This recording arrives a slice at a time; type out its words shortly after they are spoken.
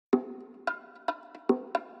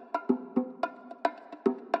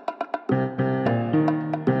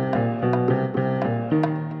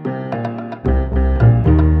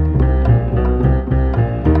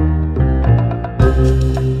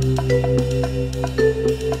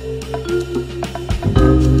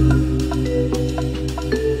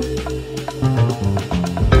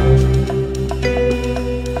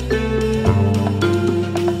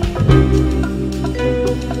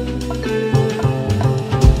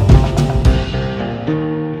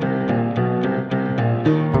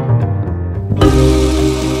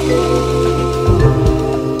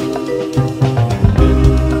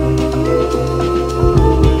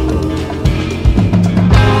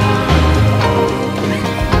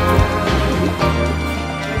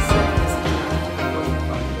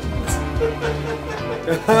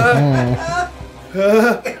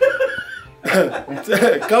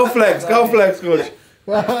Carro flex, coach.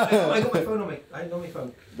 I got my phone on me. I ain't got my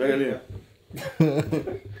phone. Pega ali.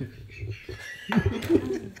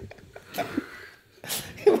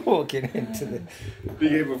 Walking into the...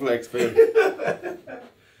 Peguei pro flex, pega.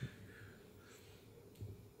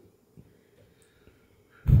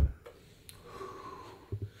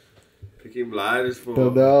 Fiquei blinders, pô. Tá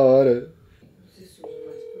da hora.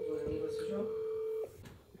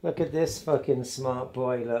 Look at this fucking smart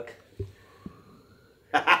boy, look.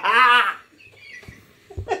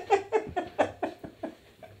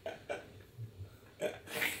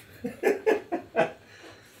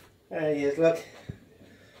 There he is, look.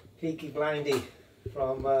 Peaky Blindy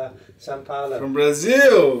from São Paulo. From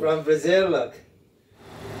Brazil! From Brazil, look. I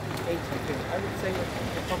would say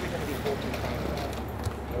they're probably going to be 40 pounds.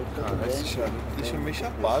 Cara, esse charuto deixa meio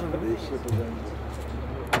chapado, né?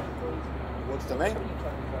 Outro também?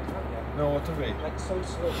 Não, outro veio. Like so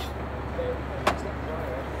slow.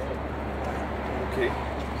 Ok.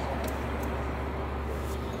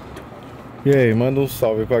 E aí, manda um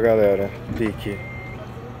salve pra galera. Pique.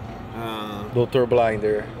 Dr.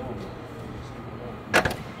 Blinder.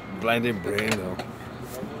 Blinder Brandão.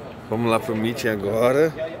 Vamos lá pro meeting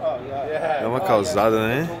agora. É uma causada,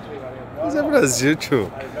 né? Mas é Brasil,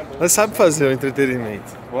 tio. Nós sabemos fazer o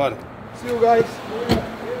entretenimento. Bora. See you guys.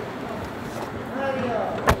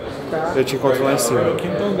 Eu te encontro lá em cima.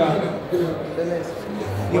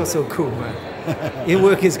 You're so cool, man. Your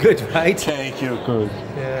work is good, right? Thank you, coach.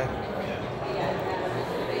 Yeah.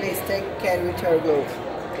 Please take care with your glove.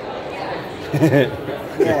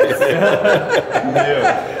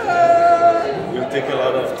 You take a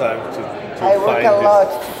lot of time to I work find a this.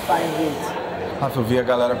 lot to find it. Rafa, eu vi a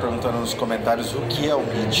galera perguntando nos comentários o que é o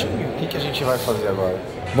meeting e o que a gente vai fazer agora.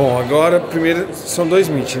 Bom, agora primeiro são dois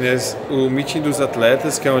meetings, né? O meeting dos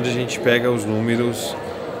atletas, que é onde a gente pega os números,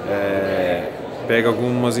 pega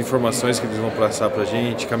algumas informações que eles vão passar pra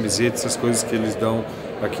gente, camisetas, essas coisas que eles dão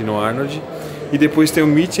aqui no Arnold. E depois tem o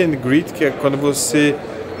meet and greet, que é quando você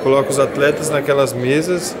coloca os atletas naquelas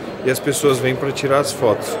mesas e as pessoas vêm para tirar as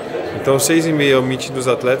fotos. Então 6h30 é o meeting dos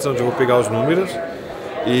atletas, onde eu vou pegar os números.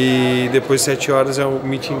 E depois 7 horas é o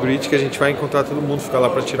meet and greet, que a gente vai encontrar todo mundo, ficar lá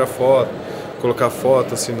para tirar foto, colocar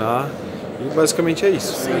foto, assinar. E basicamente é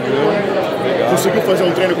isso. Sim. Conseguiu fazer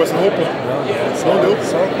um treino com essa roupa? Não deu?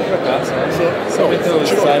 Só pra cá, só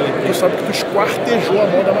Tu sabe que tu esquartejou a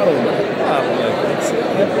mão da maromba. Ah, moleque, tem que ser.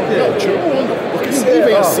 Não, tirou onda. Porque ninguém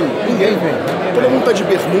vem assim. Ninguém vem. Todo mundo tá de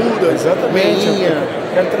bermuda, meinha.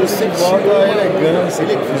 Quero trazer de volta a elegância.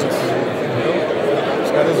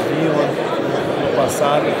 Os caras vinham lá no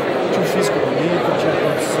passado, tinha um físico bonito, tinha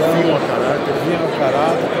condição. Vinham a caráter. Eu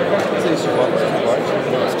quero trazer isso de volta no esporte.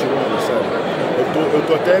 Nossa, tirou onda, sério. Eu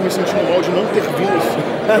tô até me sentindo mal de não ter vindo assim.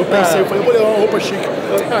 Eu pensei, eu falei, eu vou levar uma roupa chique.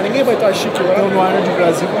 Ah, ninguém vai estar chique lá. Então no Arnold de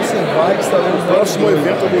Brasil você vai, que estaremos no próximo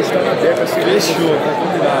evento eu vou estar na Deca. Fechou, tá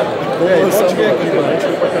combinado. Pode vir aqui, mano. A gente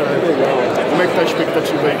foi pra caralho. Como é que tá a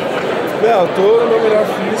expectativa aí? Eu tô no meu melhor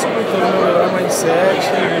físico, tô no meu melhor mindset.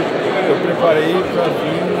 Eu preparei pra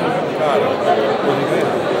vir, cara, eu vim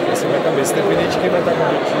ganhar. Essa é a minha cabeça. Independente de quem vai estar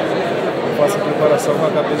competindo, eu faço a preparação com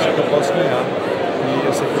a cabeça de que eu posso ganhar. E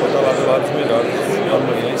eu sei que vou estar lá do lado dos melhores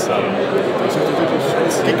amanhã e sábado. Tenho certeza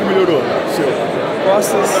disso. O que melhorou? Seu?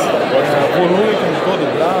 Costas, volume com todo o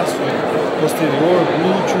braço, posterior,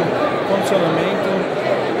 glúteo, condicionamento.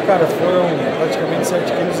 Cara, foram praticamente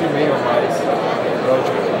 7,5 kg a mais da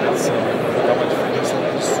última competição. Dá uma diferença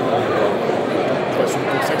absurda. Faz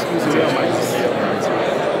 7,5 kg a mais.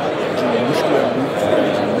 De músculo é muito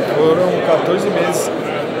grande. Foram 14 meses.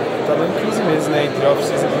 Tá dando 15 meses, né? Entre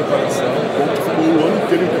off-season e preparação. Tu ficou o ano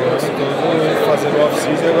inteiro em preparação. Tô fazendo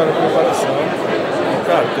off-season e agora preparação.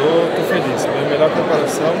 Cara, tô feliz. Minha melhor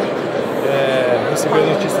preparação é receber a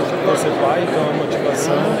notícia de que você pai, então a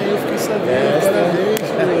motivação. Eu fiquei sabendo,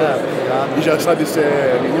 parabéns. E já sabe se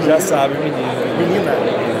é menino? Já sabe, menino. Menina?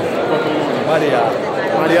 Qual é o nome? Maria.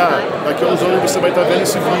 Maria, daqui a uns anos você vai estar vendo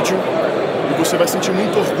esse vídeo e você vai sentir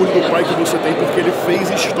muito orgulho do pai que você tem, porque ele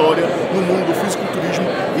fez história no mundo do fisiculturismo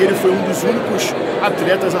e ele foi um dos únicos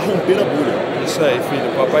atletas a romper a bolha. Isso aí,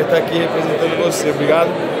 filho. O papai está aqui representando você. Obrigado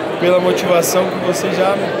pela motivação que você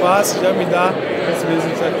já me passa, já me dá às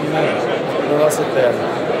vezes aqui na nossa terra.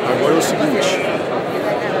 Agora é o seguinte,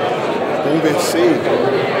 conversei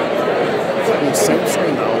com o Santo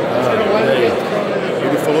Sinal.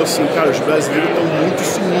 Ele falou assim, cara, os brasileiros estão muito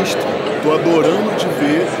sinistros. Tô adorando de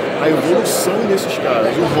ver a evolução desses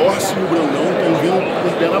caras. O Horst e o Brandão estão vindo com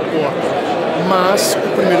o pé na porta. Mas o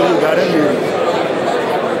primeiro lugar é meu.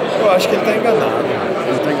 Eu acho que ele está enganado.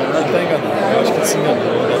 Ele está enganado? Ele está enganado. Eu acho que ele se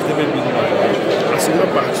enganou. Deve ter bebido uma coisa. A segunda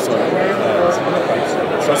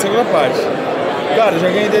Cara,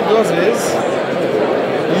 já ganhei dele 2 vezes.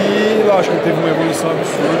 E lógico que teve uma evolução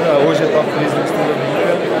absurda. Hoje é top 3 no Estrela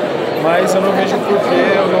Olímpica. Mas eu não vejo por que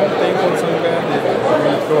eu não tenho condição de ganhar dele.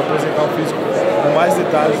 Eu vou apresentar um físico com mais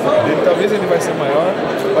detalhes dele. Talvez ele vai ser maior,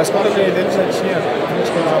 mas quando eu ganhei dele já tinha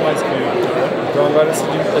 20 quilos a mais que eu. Então agora essa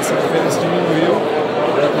diferença diminuiu.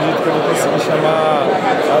 Eu acredito que eu vou conseguir chamar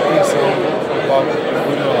a atenção do palco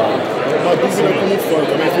do meu lado. Uma dúvida como fã,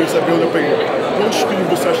 também queria saber onde eu peguei. Quantos quilos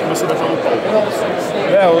você acha que você vai estar no palco?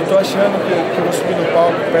 Eu tô achando que eu vou subir no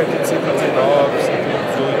palco perto de 119,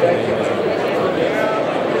 118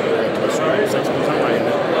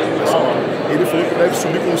 Ele falou que deve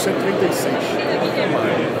subir com 136.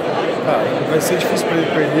 Cara, vai ser difícil para ele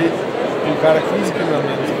perder um cara 15 quilos a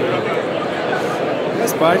menos.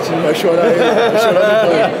 Faz parte, né? Vai chorar ele, vai chorar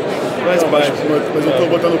no banho. Faz parte. Mas eu tô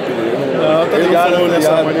botando pilha. Não, tá ligado, ele não falou tá dessa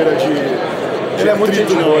ligado. maneira de Ele é muito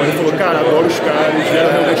gente boa. Ele falou, cara, adoro os caras,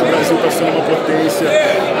 realmente o Brasil tá sendo uma potência.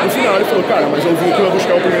 No final ele falou, cara, mas eu vim aqui pra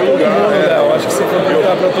buscar o primeiro lugar. Eu acho que você for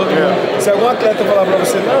perguntar pra todo mundo. Se algum atleta falar pra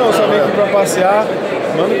você, não, eu só vim aqui pra passear,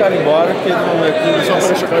 manda o cara embora, porque ele não é aqui. Só pra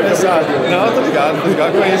deixar claro que é pesado. Não, tô ligado,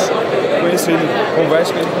 conheço ele,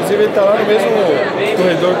 converso com ele. Inclusive ele tá lá no mesmo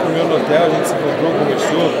corredor que o meu no hotel, a gente se encontrou,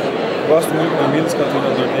 conversou. Gosto muito do Milos, que é o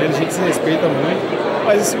treinador dele, a gente se respeita muito,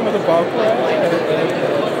 mas em cima do palco é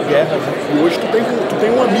guerra. E hoje tu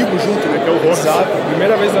tem um amigo junto, né, que é o Rock. Exato,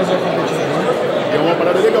 primeira vez nós vamos competir junto. E é uma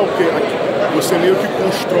parada legal, porque você meio que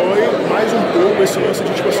constrói mais um pouco esse lance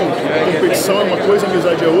de, tipo assim, competição é uma coisa,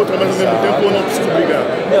 amizade é outra, mas ao mesmo tempo eu não preciso brigar.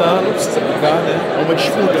 Não precisa brigar, né? É uma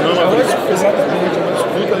disputa, não é uma briga. Exatamente, é uma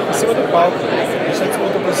disputa em cima do palco. A gente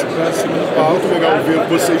disputa pra cima do É palco. muito legal ver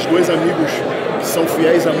vocês dois amigos que são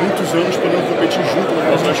fiéis há muitos anos podendo competir junto. Né?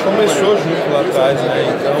 A gente começou junto lá atrás, né?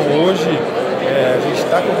 Então hoje a gente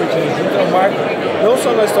está competindo junto, é um marco não só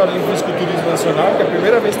na história do fisiculturismo nacional, que é a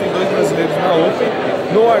primeira vez que tem 2 brasileiros na Open,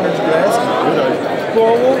 no Arnold Classic,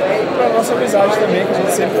 como para a nossa amizade também, que a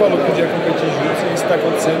gente sempre falou que podia competir juntos, e isso está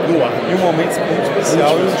acontecendo no ar. E um momento muito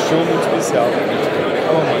especial, e um show muito especial.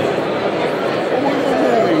 A mamãe.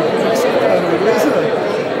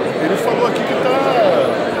 Ele falou aqui que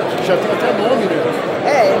já tem até nome, né?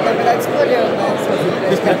 Ele na verdade escolheu, né?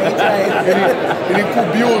 Praticamente, Ele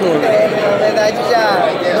incumbiu o nome. na verdade já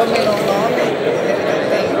dominou o nome, ele não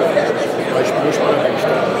tem. Mas meus parabéns,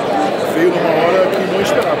 tá? Veio numa hora que não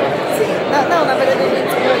esperava. Sim. Não, na verdade a gente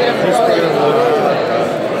se programou.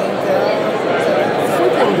 Foi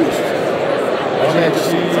quando isso? A gente,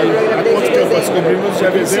 Há quanto tempo? descobrimos dia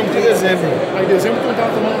 25 de dezembro. Aí em dezembro tu não tava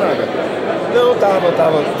tomando nada. Não,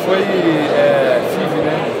 tava. Foi FIV,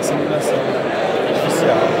 né? Inseminação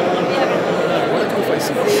artificial. Agora que não faz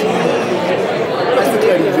sentido. Mas tu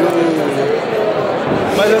quer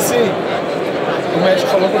Mas assim, o médico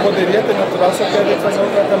falou que eu poderia ter natural, só que eu ia ter que fazer um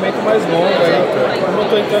tratamento mais longo. Aí, como eu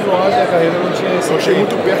tô entrando no auge da carreira, eu não tinha esse eu achei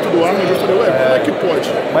tempo. muito perto do ar, mas eu falei, ué, como é que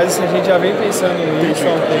pode? Mas assim, a gente já vem pensando nisso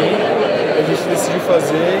há um tempo. A gente decidiu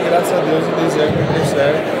fazer e graças a Deus em dezembro deu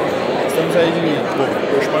certo. Estamos aí de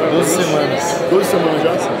 12 semanas. 12 semanas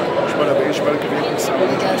já? Os parabéns, espero que venha com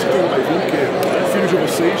saúde. Você tem mais um, porque filho de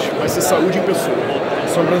vocês vai ser saúde em pessoa.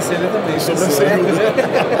 Sobrancelha também. Sobrancelha. Muito obrigado.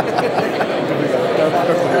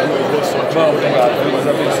 Fica com Deus, boa sorte. Bom, obrigado. Deus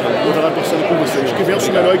abençoe. Vou estar lá torcendo por vocês. Que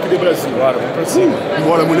vença o melhor e que dê Brasil. Bora, vamos pra cima.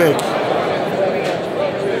 Bora, moleque.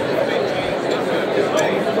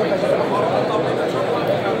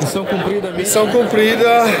 Missão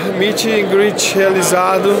cumprida, meet and greet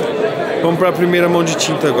realizado. Vamos para a primeira mão de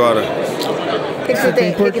tinta agora. O que você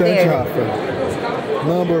tem? O que tem aí? Rafa.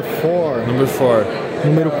 Number 4. Número 4.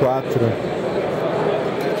 Número 4.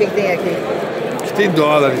 O que tem aqui? Aqui tem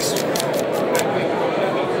dólares.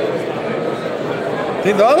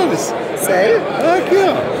 Tem dólares? Sério? Ah, aqui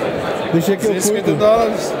ó. Deixa que eu 150 cuido.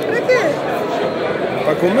 dólares. Pra quê?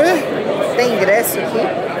 Pra comer? Tem ingresso aqui?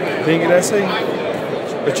 Tem ingresso aí.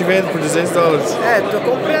 Eu te vendo por 200 dólares. Tô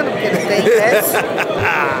comprando, porque não tem ingresso.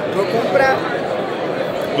 Vou comprar.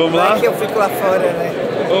 Vamos lá? Vai que eu fico lá fora, né?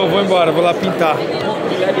 Ô, vou embora, vou lá pintar.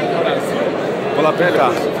 Vou lá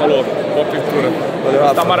pintar. Falou, boa pintura. Valeu,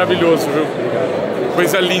 Rafa. Tá maravilhoso, viu?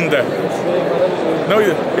 Coisa linda. Não,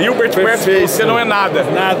 Hilbert Perto, você não é nada.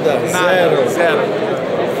 Nada, Nada, zero.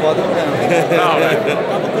 Foda mesmo. Não, né?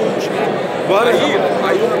 Bora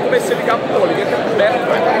Aí eu comecei a ligar pro pô, liguei até pro Beto.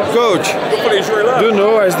 Coach, Eu falei, Jorlan, do you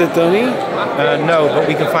know where's the tuning? No, but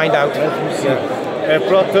we can find out. É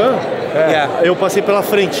Protan? Yeah. Eu passei pela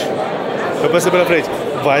frente.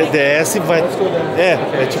 Vai, desce, vai.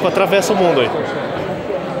 É tipo atravessa o mundo aí.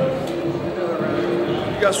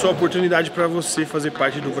 E a sua oportunidade para você fazer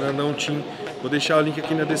parte do Brandão Team. Vou deixar o link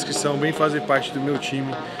aqui na descrição, vem fazer parte do meu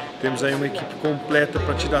time. Temos aí uma equipe completa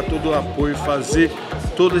para te dar todo o apoio, fazer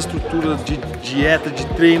toda a estrutura de dieta, de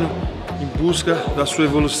treino em busca da sua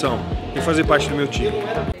evolução e fazer parte do meu time.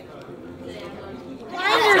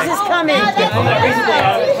 Blinders is coming.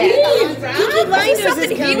 Kiki Blinders is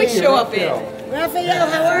coming. He would show up in. Rafael,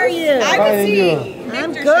 how are you? I would see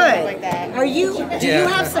I'm Victor good. show like that. Are you? Do you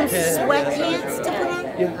have some sweatpants to put on?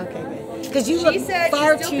 Yeah. Okay, good. Because you She look said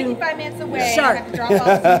far she's still too 55 minutes away. sharp. I have to drop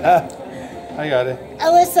off. I got it.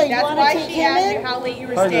 Alyssa, you That's want why to take she him asked you in? how late you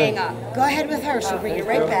were staying up. Go ahead with her. She'll bring you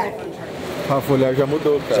right back. Rafa, o olhar já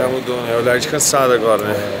mudou, cara. Já mudou, né? É olhar de cansado agora,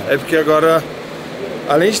 né? É porque agora,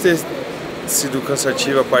 além de ter sido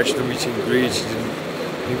cansativa a parte do meet and greet, de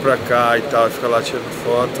vir pra cá e tal, e ficar lá tirando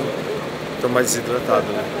foto, tô mais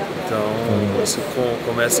desidratado, né? Então isso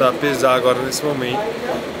começa a pesar agora nesse momento.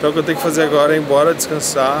 Então o que eu tenho que fazer agora é ir embora,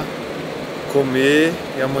 descansar, comer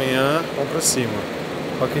e amanhã vamos pra cima.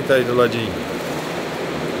 Olha quem tá aí do ladinho.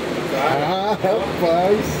 Ah,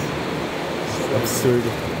 rapaz.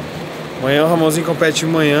 Absurdo. Amanhã o Ramonzinho compete de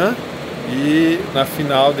manhã e na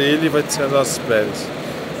final dele vai ser as nossas prévias.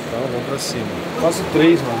 Então vamos pra cima. Faço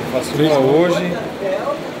 3, mano. Faço uma hoje,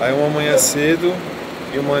 aí uma amanhã cedo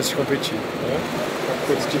e uma antes de competir.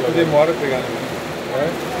 Esse Tipo demora a pegar, né?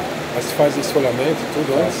 Mas você faz esfolhamento e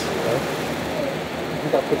tudo antes?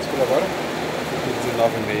 Não dá quantos quilos agora?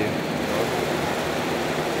 19,5.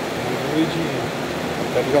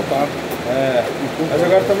 Então já tá. Mas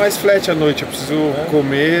agora tá mais flat à noite. Eu preciso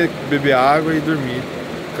comer, beber água e dormir.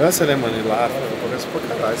 Cansa, né, mano? Ir lá, cansa pra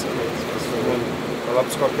caralho essa noite. Vai lá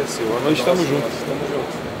buscar o que é seu. À noite tamo juntos.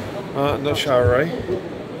 No shower, right?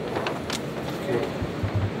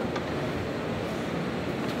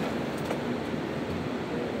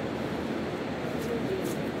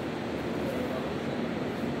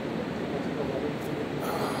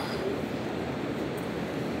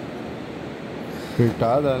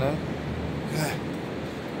 Apertada, né?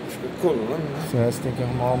 Fica colando, né? Você tem que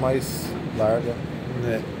arrumar uma mais larga.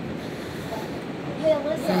 É. Hey,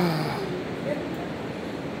 Alyssa.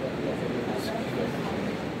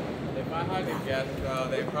 If I had to guess, though,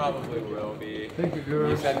 they probably will be. Thank you, girl.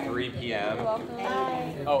 You said 3 p.m.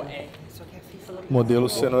 Oh, and Modelo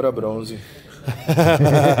cenoura bronze.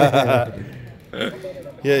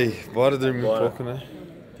 E aí, bora dormir um pouco, né?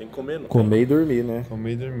 Tem que comer, não? Comer e dormir, né?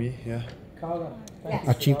 Comer e dormir,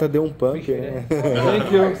 A tinta deu um pump, né?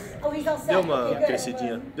 Oh, he's all set. Deu uma Okay, good.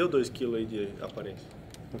 crescidinha. Deu 2 kg aí de aparência.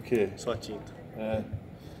 O quê? Só tinta.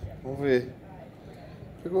 Vamos ver.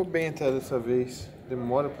 Pegou bem até dessa vez.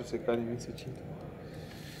 Demora pra secar em mim essa tinta.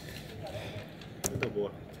 Muito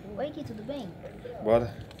boa. Oi, Gui, tudo bem?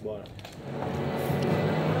 Bora? Bora.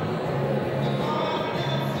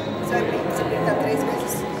 Você vai perguntar 3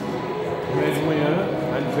 vezes. Primeiro de manhã,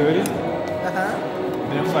 9:30.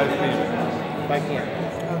 Then 5 p.m. 5 p.m.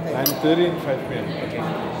 9:30 and 5 p.m. Okay.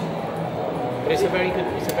 But it's a very good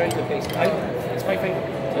place. It's my favorite.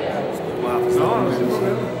 Não, sem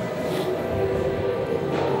problema.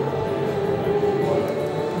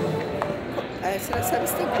 Você não sabe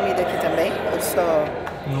se tem comida aqui também? Ou só...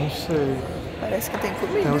 Não sei. Parece que tem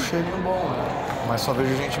comida. Tem um cheirinho bom, né? Mas só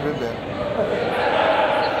vejo gente bebendo.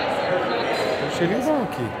 Tem um cheirinho bom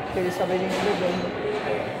aqui. Ele só vê gente bebendo.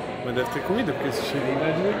 Mas deve ter comida, porque esse cheirinho não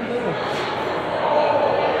é de bebida, não.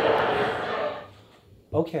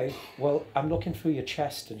 Okay, well, I'm looking through your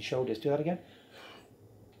chest and shoulders. Do that again.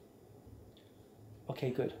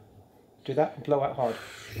 Okay, good. Do that and blow out hard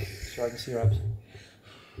so I can see your abs.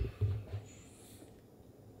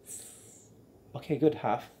 Okay, good,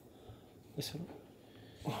 half. This one.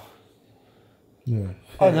 Yeah.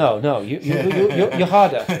 Oh no, you're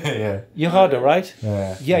harder. Yeah. You're harder, right?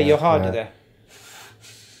 Yeah. You're harder yeah. there.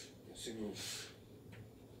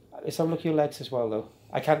 Let's have a look at your legs as well, though.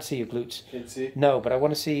 I can't see your glutes. Can't see? No, but I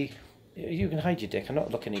want to see. You can hide your dick. I'm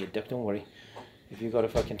not looking at your dick. Don't worry. If you've got a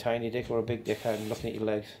fucking tiny dick or a big dick, I'm looking at your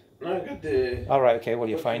legs. No, I got the... All right. Okay. Well,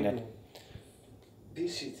 you're fine then.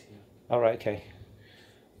 This shit here. All right. Okay.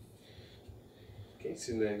 Can't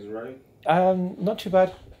see legs, right? Not too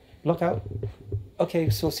bad. Look out. Okay.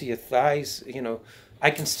 So see your thighs. You know,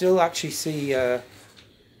 I can still actually see.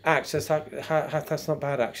 Axe. That's not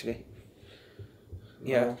bad actually.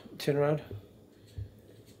 Yeah. Turn around.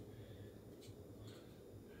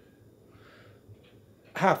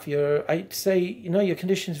 Half I'd say, your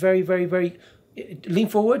condition's very, very, very, lean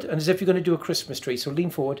forward and as if you're going to do a Christmas tree. So lean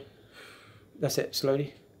forward. That's it,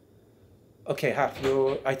 slowly. Okay, half,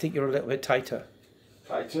 I think you're a little bit tighter.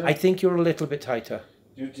 Tighter? I think you're a little bit tighter.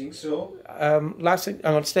 Do you think so? Last thing,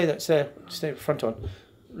 I'm going to stay front on.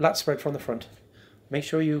 Lat spread from the front. Make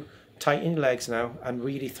sure you tighten your legs now and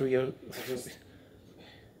really through your...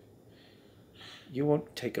 You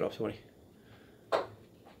won't take it off, sorry.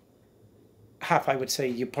 Half, I would say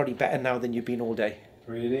you're probably better now than you've been all day.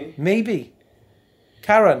 Really? Maybe.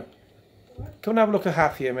 Karen, come and have a look at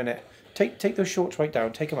Half here a minute. Take those shorts right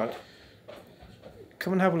down. Take them out.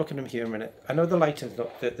 Come and have a look at them here a minute. I know the light is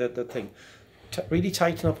not the thing. Really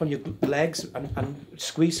tighten up on your legs and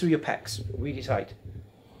squeeze through your pecs. Really tight.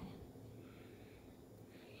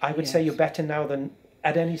 I would say you're better now than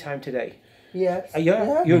at any time today. Yes.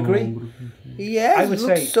 Yeah. You agree? Yes. I would it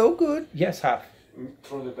looks say so good. Yes, Half.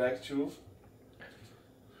 From the back too.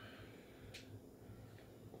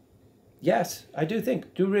 Yes, I do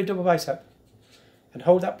think. Do rear double bicep. And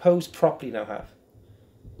hold that pose properly now, Half.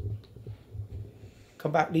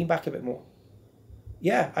 Come back, lean back a bit more.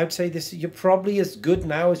 Yeah, I would say this. You're probably as good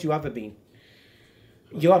now as you ever been.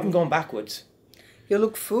 You haven't gone backwards. You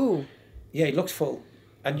look full. Yeah, it looks full,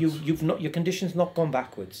 and you've not, your condition's not gone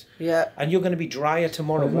backwards. Yeah. And you're going to be drier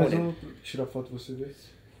tomorrow morning. Tira a foto você vê.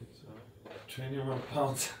 21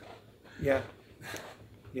 pounds. Yeah.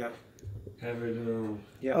 Yeah.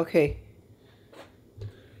 Yeah. Okay.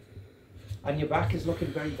 And your back is looking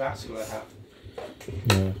very vascular, Half.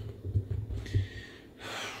 Yeah.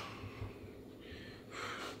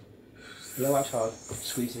 Blow out hard,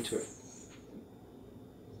 squeeze into it.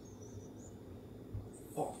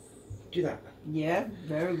 Oh, do that. Yeah,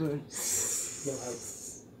 very good. Blow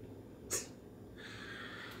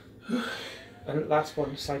out. And last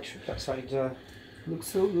one, that side. Looks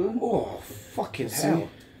so good. Oh, fucking hell.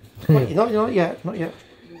 Not yet, not yet.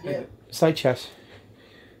 Yeah. Side chest.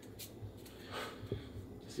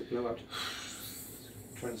 Blow out.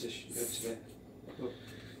 Transition, go to there. Look.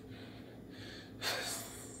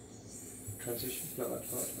 Transition, blow out,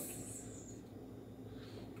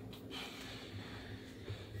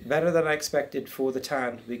 Better than I expected for the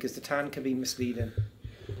tan, because the tan can be misleading.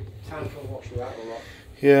 Tan can wash you out a lot.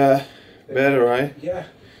 Yeah, better, right? Yeah.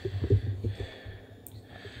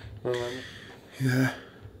 Yeah.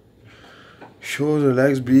 Shoulder,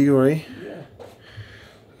 legs big, right? Yeah.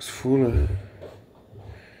 It's fuller.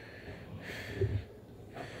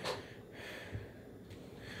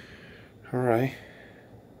 Alright.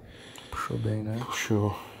 Puxou bem, né?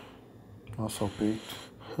 Puxou. Nossa, o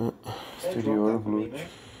peito. Exterior, glúteo.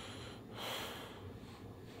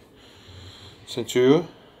 Sentiu?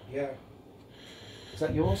 Yeah. Is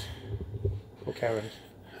that yours? Or Karen's?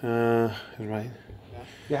 Right.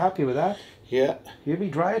 You're happy with that? Yeah. You'll be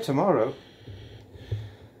drier tomorrow.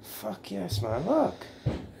 Fuck yes, man. Look.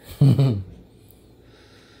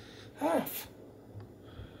 Half.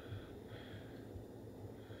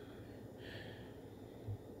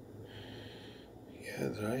 Yeah,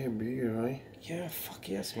 dry and bigger, right? Yeah, fuck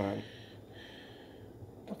yes, man.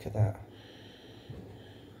 Look at that.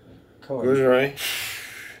 Come on. Good, right?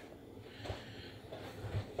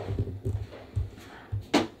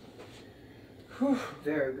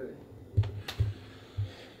 Very good.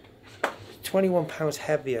 21 pounds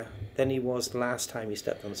heavier than he was last time he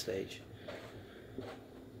stepped on stage.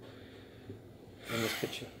 In this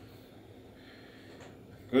picture.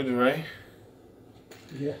 Good, right?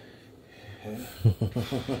 Yeah.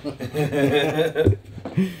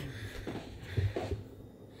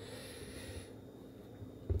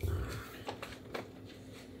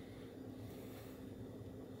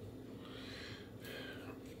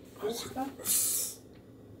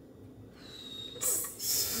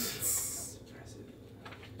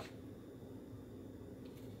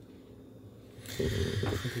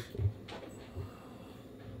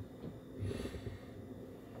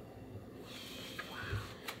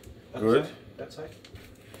 Good. That side.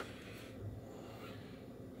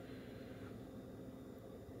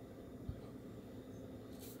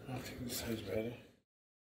 I think this side's better.